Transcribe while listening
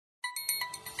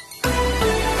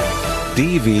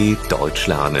DW Deutsch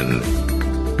lernen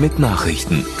mit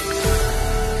Nachrichten.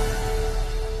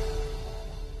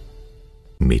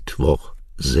 Mittwoch,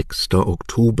 6.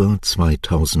 Oktober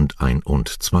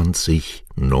 2021,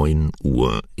 9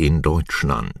 Uhr in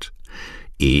Deutschland.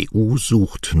 EU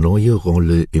sucht neue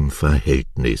Rolle im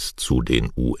Verhältnis zu den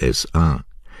USA.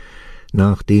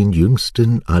 Nach den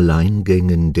jüngsten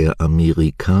Alleingängen der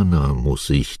Amerikaner muss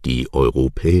sich die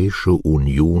Europäische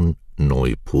Union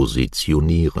neu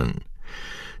positionieren.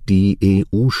 Die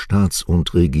EU-Staats-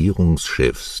 und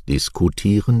Regierungschefs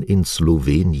diskutieren in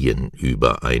Slowenien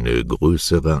über eine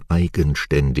größere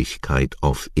Eigenständigkeit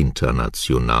auf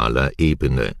internationaler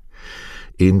Ebene.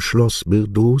 Im Schloss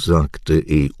Birdo sagte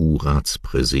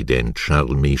EU-Ratspräsident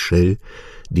Charles Michel,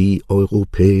 die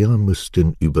Europäer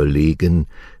müssten überlegen,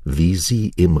 wie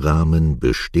sie im Rahmen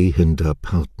bestehender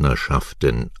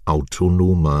Partnerschaften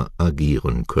autonomer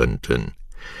agieren könnten.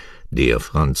 Der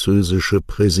französische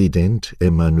Präsident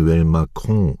Emmanuel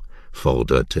Macron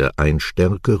forderte ein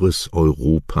stärkeres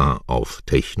Europa auf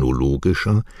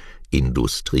technologischer,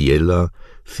 industrieller,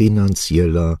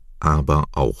 finanzieller, aber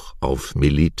auch auf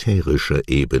militärischer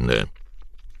Ebene.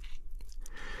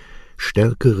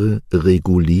 Stärkere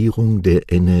Regulierung der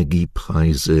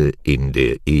Energiepreise in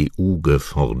der EU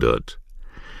gefordert.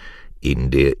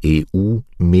 In der EU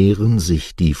mehren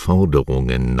sich die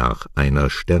Forderungen nach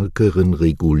einer stärkeren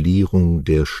Regulierung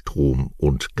der Strom-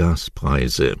 und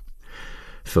Gaspreise.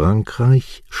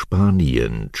 Frankreich,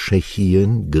 Spanien,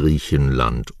 Tschechien,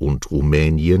 Griechenland und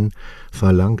Rumänien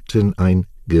verlangten ein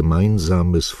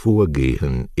gemeinsames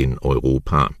Vorgehen in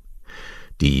Europa.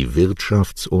 Die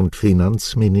Wirtschafts- und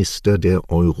Finanzminister der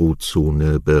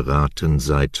Eurozone beraten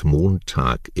seit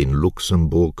Montag in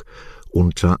Luxemburg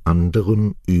unter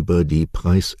anderem über die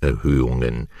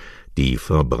Preiserhöhungen, die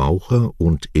Verbraucher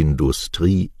und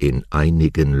Industrie in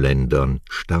einigen Ländern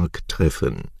stark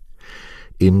treffen.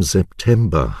 Im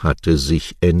September hatte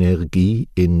sich Energie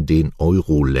in den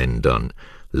Euro-Ländern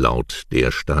laut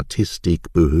der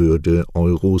Statistikbehörde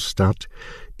Eurostat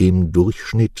im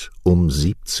Durchschnitt um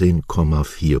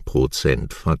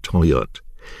 17,4% verteuert.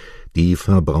 Die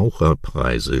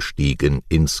Verbraucherpreise stiegen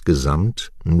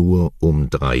insgesamt nur um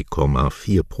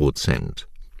 3,4%.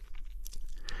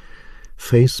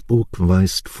 Facebook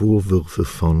weist Vorwürfe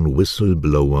von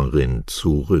Whistleblowerin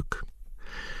zurück.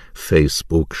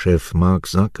 Facebook-Chef Mark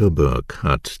Zuckerberg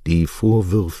hat die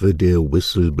Vorwürfe der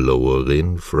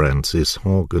Whistleblowerin Frances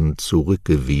Haugen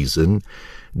zurückgewiesen,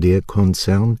 der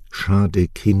Konzern schade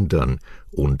Kindern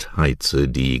und heize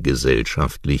die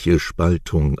gesellschaftliche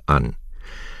Spaltung an.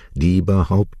 Die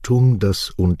Behauptung, das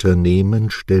Unternehmen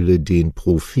stelle den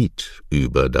Profit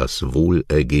über das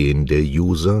Wohlergehen der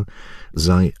User,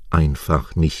 sei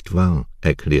einfach nicht wahr,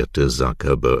 erklärte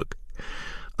Zuckerberg.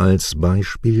 Als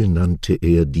Beispiel nannte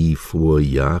er die vor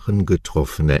Jahren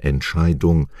getroffene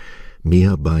Entscheidung,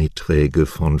 mehr Beiträge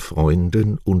von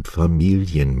Freunden und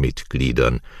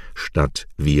Familienmitgliedern statt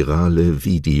virale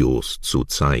Videos zu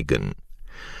zeigen.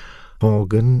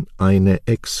 Haugen, eine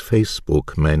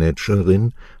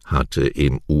Ex-Facebook-Managerin, hatte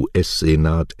im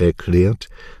US-Senat erklärt,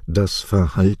 das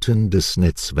Verhalten des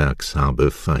Netzwerks habe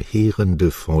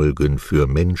verheerende Folgen für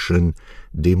Menschen,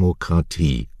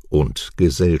 Demokratie und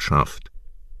Gesellschaft.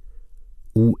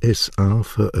 USA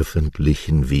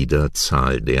veröffentlichen wieder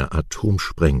Zahl der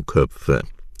Atomsprengköpfe.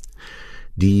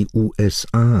 Die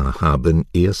USA haben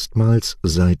erstmals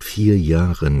seit 4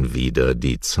 Jahren wieder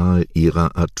die Zahl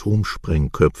ihrer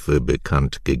Atomsprengköpfe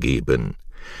bekannt gegeben.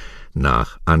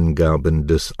 Nach Angaben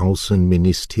des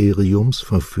Außenministeriums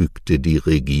verfügte die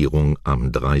Regierung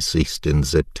am 30.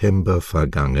 September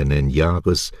vergangenen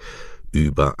Jahres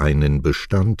über einen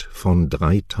Bestand von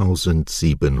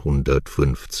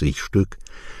 3.750 Stück,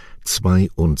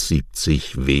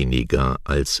 72 weniger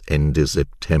als Ende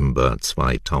September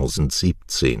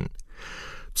 2017.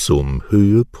 Zum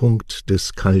Höhepunkt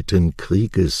des Kalten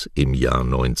Krieges im Jahr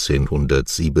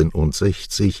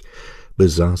 1967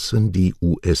 besaßen die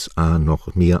USA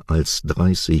noch mehr als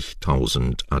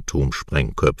 30.000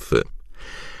 Atomsprengköpfe.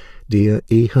 Der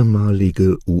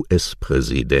ehemalige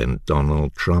US-Präsident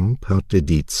Donald Trump hatte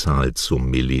die Zahl zum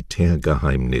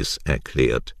Militärgeheimnis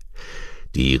erklärt.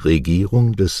 Die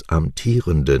Regierung des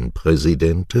amtierenden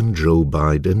Präsidenten Joe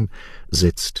Biden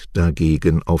setzt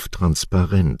dagegen auf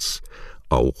Transparenz,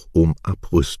 auch um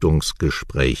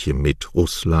Abrüstungsgespräche mit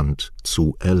Russland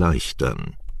zu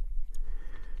erleichtern.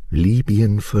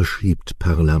 Libyen verschiebt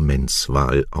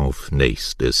Parlamentswahl auf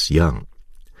nächstes Jahr.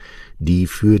 Die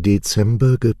für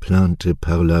Dezember geplante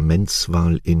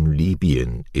Parlamentswahl in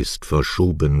Libyen ist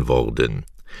verschoben worden.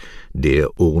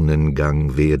 Der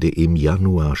Urnengang werde im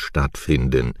Januar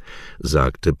stattfinden,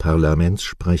 sagte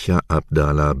Parlamentssprecher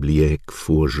Abdallah Bliek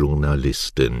vor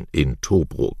Journalisten in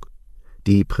Tobruk.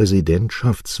 Die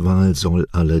Präsidentschaftswahl soll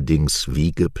allerdings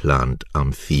wie geplant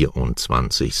am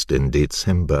 24.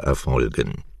 Dezember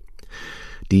erfolgen.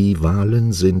 Die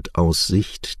Wahlen sind aus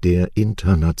Sicht der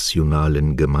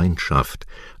internationalen Gemeinschaft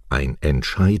ein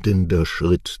entscheidender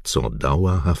Schritt zur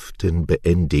dauerhaften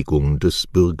Beendigung des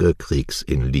Bürgerkriegs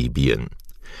in Libyen.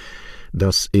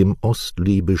 Das im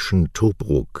ostlibyschen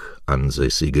Tobruk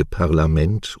ansässige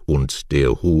Parlament und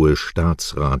der Hohe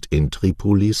Staatsrat in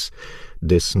Tripolis,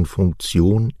 dessen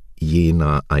Funktion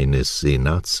jener eines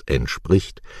Senats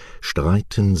entspricht,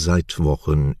 streiten seit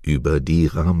Wochen über die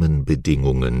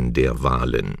Rahmenbedingungen der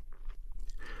Wahlen.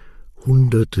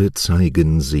 Hunderte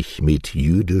zeigen sich mit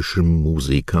jüdischem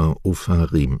Musiker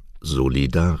Ofarim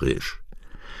solidarisch.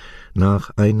 Nach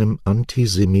einem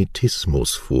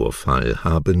Antisemitismusvorfall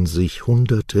haben sich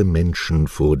hunderte Menschen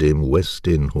vor dem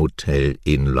Westin Hotel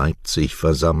in Leipzig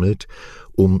versammelt,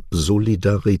 um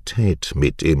Solidarität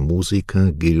mit dem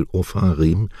Musiker Gil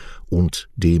Ofarim und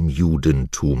dem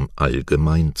Judentum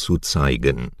allgemein zu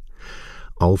zeigen.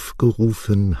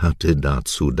 Aufgerufen hatte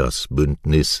dazu das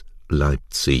Bündnis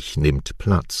Leipzig nimmt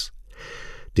Platz.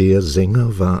 Der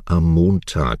Sänger war am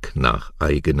Montag nach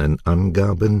eigenen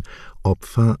Angaben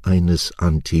Opfer eines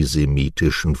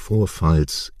antisemitischen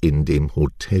Vorfalls in dem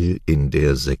Hotel in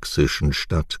der sächsischen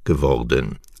Stadt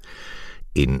geworden.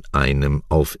 In einem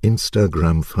auf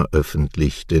Instagram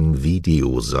veröffentlichten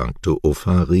Video sagte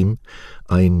Ofarim,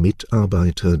 ein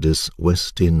Mitarbeiter des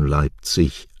Westin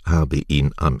Leipzig habe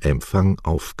ihn am Empfang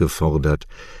aufgefordert,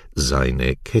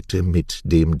 seine Kette mit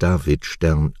dem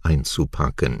Davidstern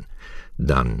einzupacken.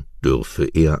 Dann dürfe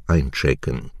er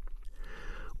einchecken.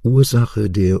 Ursache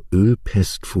der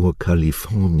Ölpest vor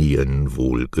Kalifornien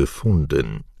wohl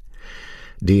gefunden.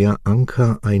 Der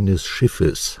Anker eines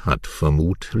Schiffes hat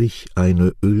vermutlich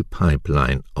eine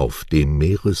Ölpipeline auf dem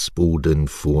Meeresboden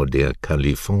vor der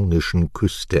kalifornischen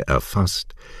Küste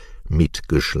erfasst,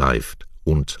 mitgeschleift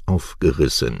und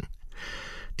aufgerissen.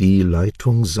 Die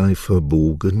Leitung sei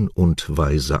verbogen und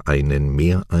weise einen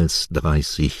mehr als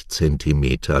 30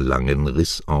 Zentimeter langen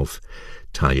Riss auf,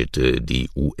 teilte die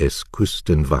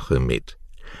US-Küstenwache mit.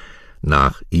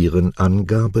 Nach ihren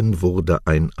Angaben wurde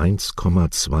ein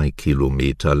 1,2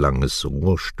 Kilometer langes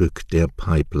Rohrstück der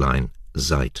Pipeline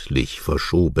seitlich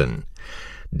verschoben.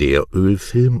 Der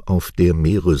Ölfilm auf der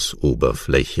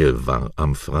Meeresoberfläche war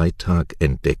am Freitag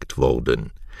entdeckt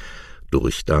worden.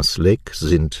 Durch das Leck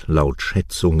sind laut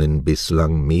Schätzungen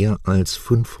bislang mehr als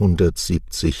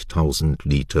 570.000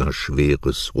 Liter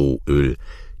schweres Rohöl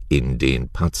in den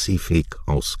Pazifik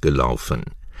ausgelaufen.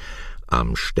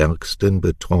 Am stärksten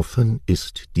betroffen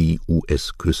ist die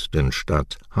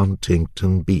US-Küstenstadt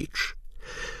Huntington Beach.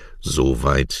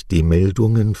 Soweit die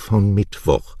Meldungen von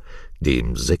Mittwoch,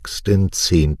 dem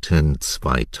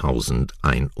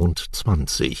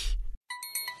 6.10.2021.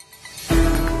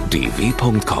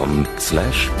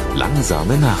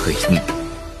 dw.com/langsame Nachrichten